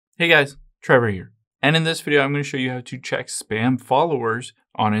Hey guys, Trevor here. And in this video, I'm going to show you how to check spam followers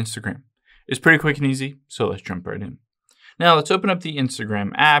on Instagram. It's pretty quick and easy, so let's jump right in. Now let's open up the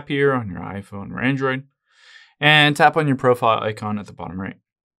Instagram app here on your iPhone or Android and tap on your profile icon at the bottom right.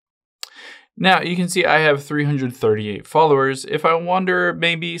 Now you can see I have 338 followers. If I wonder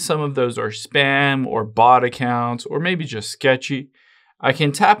maybe some of those are spam or bot accounts or maybe just sketchy, I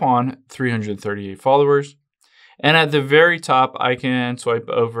can tap on 338 followers. And at the very top, I can swipe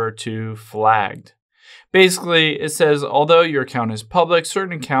over to flagged. Basically, it says, although your account is public,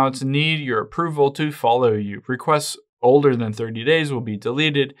 certain accounts need your approval to follow you. Requests older than 30 days will be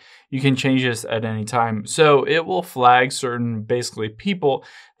deleted. You can change this at any time. So it will flag certain basically people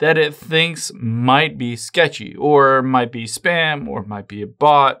that it thinks might be sketchy or might be spam or might be a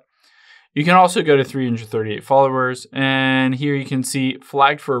bot. You can also go to 338 followers and here you can see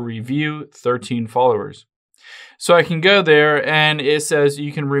flagged for review 13 followers. So I can go there and it says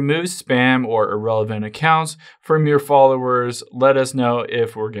you can remove spam or irrelevant accounts from your followers. Let us know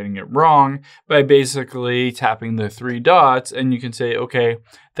if we're getting it wrong by basically tapping the three dots and you can say, okay,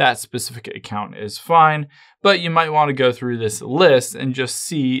 that specific account is fine, but you might want to go through this list and just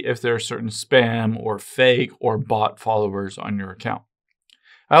see if there are certain spam or fake or bot followers on your account.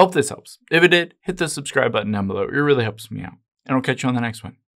 I hope this helps. If it did, hit the subscribe button down below. It really helps me out. And I'll catch you on the next one.